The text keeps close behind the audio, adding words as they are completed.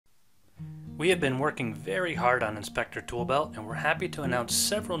We have been working very hard on Inspector Toolbelt, and we're happy to announce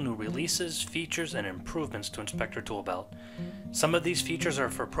several new releases, features, and improvements to Inspector Toolbelt. Some of these features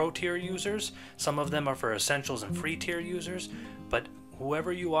are for Pro tier users, some of them are for Essentials and Free tier users, but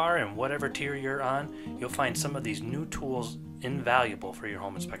whoever you are and whatever tier you're on, you'll find some of these new tools invaluable for your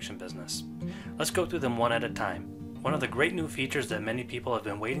home inspection business. Let's go through them one at a time. One of the great new features that many people have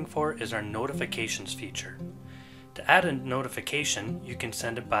been waiting for is our notifications feature. To add a notification, you can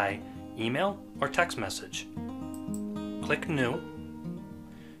send it by email or text message. Click New,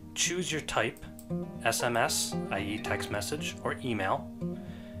 choose your type, SMS, i.e. text message, or email,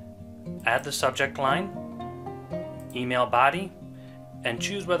 add the subject line, email body, and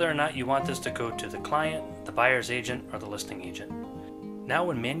choose whether or not you want this to go to the client, the buyer's agent, or the listing agent. Now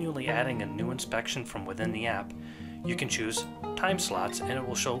when manually adding a new inspection from within the app, you can choose time slots and it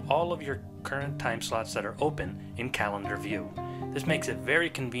will show all of your current time slots that are open in calendar view. This makes it very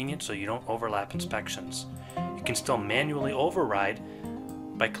convenient so you don't overlap inspections. You can still manually override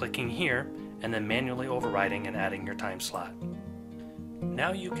by clicking here and then manually overriding and adding your time slot.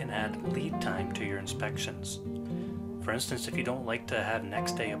 Now you can add lead time to your inspections. For instance, if you don't like to have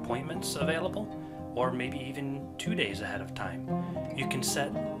next day appointments available, or maybe even 2 days ahead of time, you can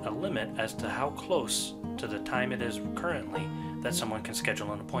set a limit as to how close to the time it is currently that someone can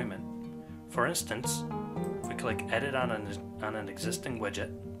schedule an appointment. For instance, if we click Edit on an existing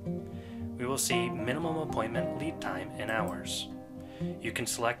widget, we will see minimum appointment lead time in hours. You can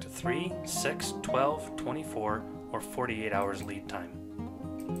select 3, 6, 12, 24, or 48 hours lead time.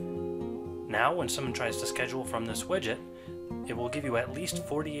 Now, when someone tries to schedule from this widget, it will give you at least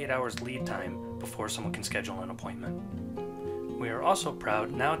 48 hours lead time before someone can schedule an appointment. We are also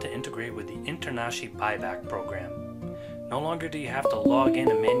proud now to integrate with the Internashi buyback program. No longer do you have to log in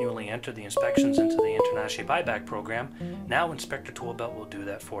and manually enter the inspections into the Internashi buyback program. Now Inspector Toolbelt will do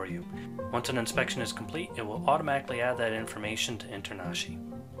that for you. Once an inspection is complete, it will automatically add that information to Internashi.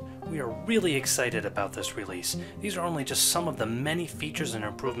 We are really excited about this release. These are only just some of the many features and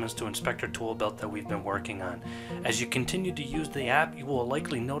improvements to Inspector Toolbelt that we've been working on. As you continue to use the app, you will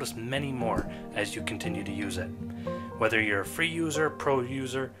likely notice many more as you continue to use it. Whether you're a free user, pro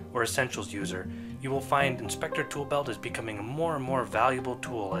user, or essentials user, you will find Inspector Toolbelt is becoming a more and more valuable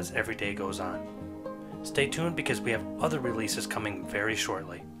tool as every day goes on. Stay tuned because we have other releases coming very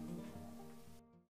shortly.